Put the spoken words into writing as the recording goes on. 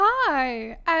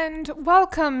and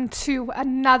welcome to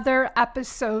another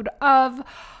episode of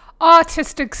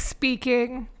Autistic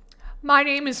Speaking. My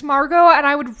name is Margot, and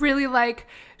I would really like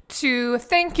to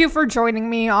thank you for joining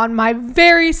me on my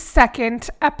very second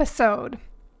episode.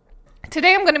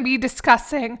 Today I'm going to be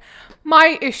discussing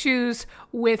my issues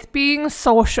with being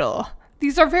social.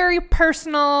 These are very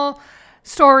personal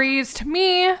stories to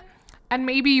me, and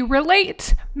maybe you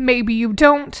relate, maybe you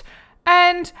don't,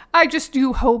 and I just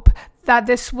do hope that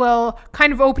this will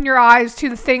kind of open your eyes to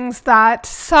the things that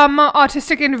some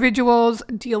autistic individuals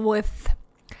deal with.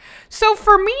 So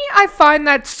for me, I find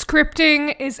that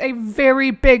scripting is a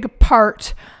very big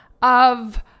part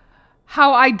of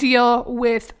how I deal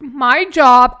with my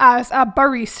job as a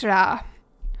barista.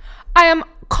 I am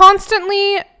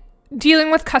constantly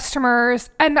dealing with customers,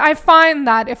 and I find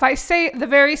that if I say the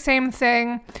very same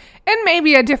thing in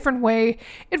maybe a different way,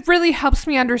 it really helps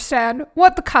me understand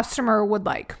what the customer would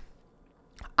like.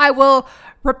 I will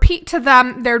repeat to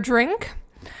them their drink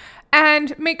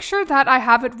and make sure that I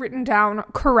have it written down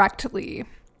correctly.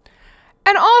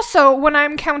 And also, when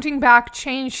I'm counting back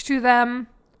change to them,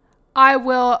 I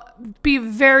will be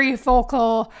very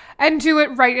vocal and do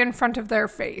it right in front of their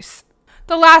face.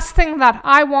 The last thing that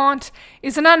I want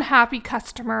is an unhappy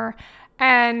customer,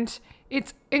 and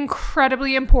it's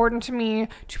incredibly important to me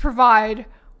to provide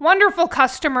wonderful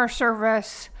customer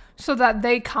service so that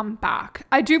they come back.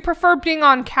 I do prefer being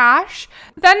on cash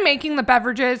than making the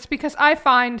beverages because I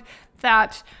find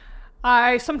that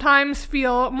I sometimes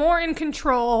feel more in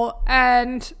control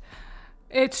and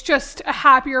it's just a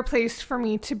happier place for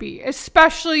me to be,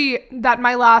 especially that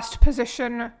my last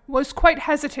position was quite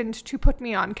hesitant to put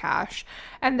me on cash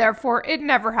and therefore it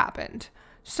never happened.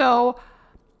 So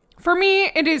for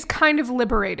me, it is kind of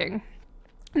liberating.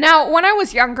 Now, when I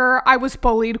was younger, I was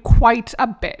bullied quite a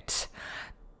bit.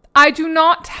 I do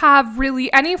not have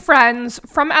really any friends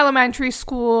from elementary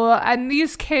school, and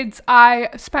these kids I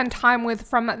spent time with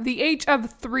from the age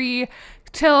of 3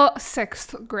 till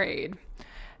 6th grade.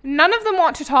 None of them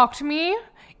want to talk to me,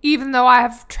 even though I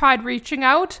have tried reaching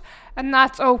out, and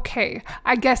that's okay.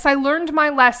 I guess I learned my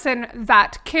lesson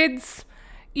that kids,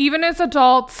 even as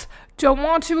adults, don't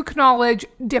want to acknowledge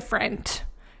different.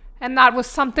 And that was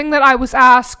something that I was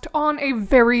asked on a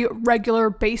very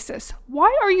regular basis.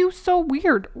 Why are you so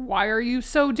weird? Why are you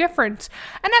so different?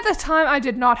 And at the time, I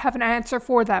did not have an answer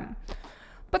for them.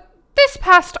 But this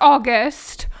past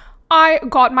August, I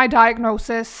got my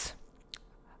diagnosis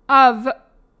of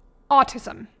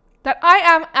autism. That I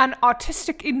am an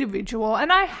autistic individual,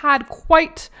 and I had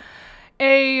quite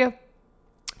a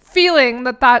feeling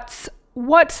that that's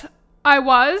what I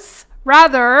was,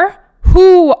 rather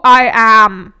who I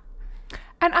am.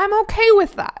 And I'm okay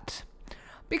with that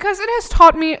because it has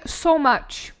taught me so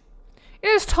much. It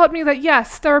has taught me that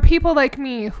yes, there are people like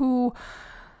me who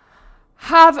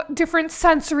have different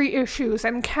sensory issues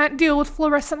and can't deal with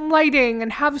fluorescent lighting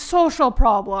and have social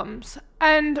problems.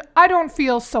 And I don't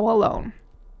feel so alone.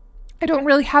 I don't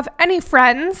really have any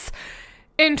friends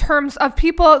in terms of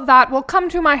people that will come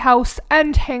to my house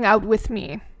and hang out with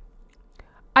me.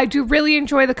 I do really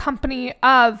enjoy the company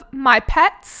of my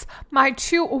pets, my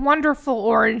 2 wonderful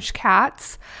orange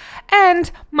cats,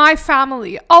 and my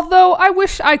family, although I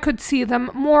wish I could see them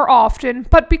more often,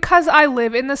 but because I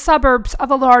live in the suburbs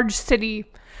of a large city,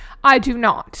 I do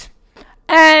not.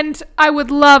 And I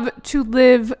would love to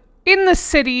live in the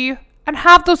city and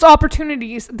have those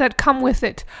opportunities that come with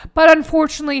it, but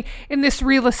unfortunately, in this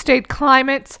real estate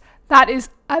climate, that is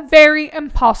a very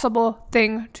impossible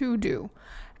thing to do.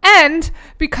 And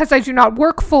because I do not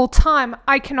work full-time,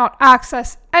 I cannot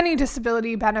access any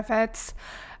disability benefits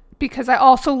because I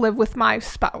also live with my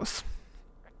spouse.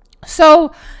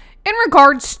 So in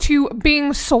regards to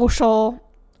being social,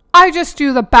 I just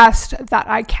do the best that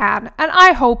I can. And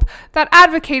I hope that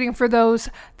advocating for those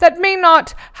that may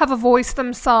not have a voice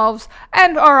themselves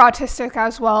and are autistic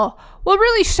as well will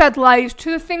really shed light to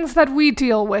the things that we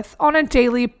deal with on a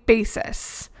daily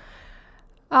basis.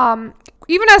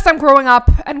 Even as I'm growing up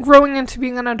and growing into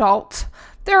being an adult,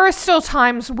 there are still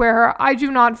times where I do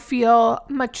not feel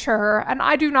mature and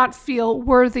I do not feel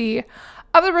worthy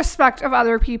of the respect of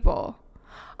other people.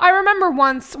 I remember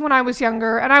once when I was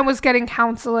younger and I was getting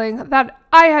counseling that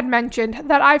I had mentioned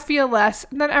that I feel less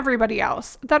than everybody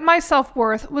else, that my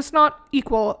self-worth was not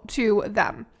equal to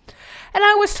them. And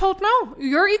I was told, no,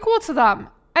 you're equal to them.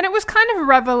 And it was kind of a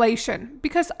revelation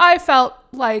because I felt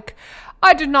like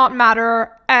I did not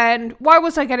matter, and why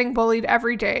was I getting bullied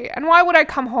every day? And why would I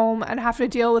come home and have to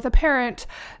deal with a parent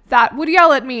that would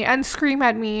yell at me and scream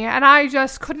at me? And I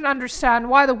just couldn't understand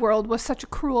why the world was such a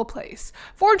cruel place.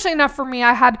 Fortunately enough for me,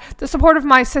 I had the support of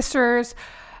my sisters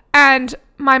and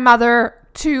my mother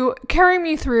to carry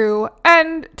me through.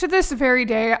 And to this very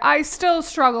day, I still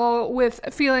struggle with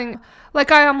feeling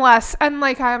like I am less and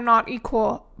like I am not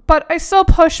equal. But I still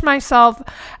push myself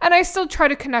and I still try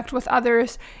to connect with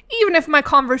others, even if my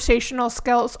conversational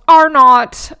skills are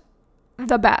not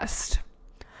the best.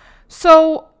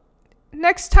 So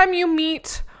next time you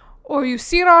meet or you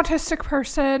see an autistic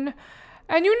person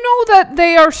and you know that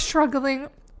they are struggling,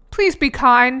 please be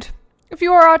kind. If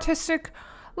you are autistic,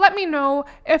 let me know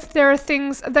if there are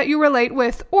things that you relate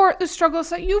with or the struggles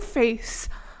that you face.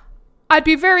 I'd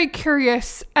be very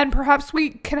curious, and perhaps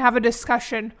we can have a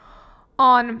discussion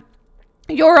on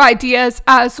your ideas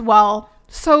as well.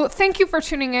 So thank you for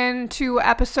tuning in to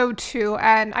episode 2,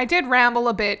 and I did ramble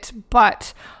a bit,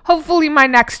 but hopefully my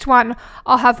next one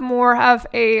I'll have more of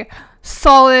a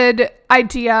solid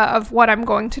idea of what I'm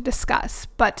going to discuss.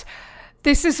 But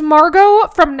this is Margot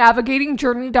from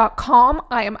navigatingjourney.com.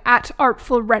 I am at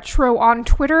Artful Retro on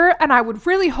Twitter, and I would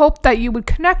really hope that you would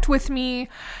connect with me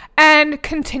and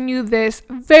continue this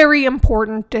very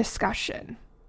important discussion.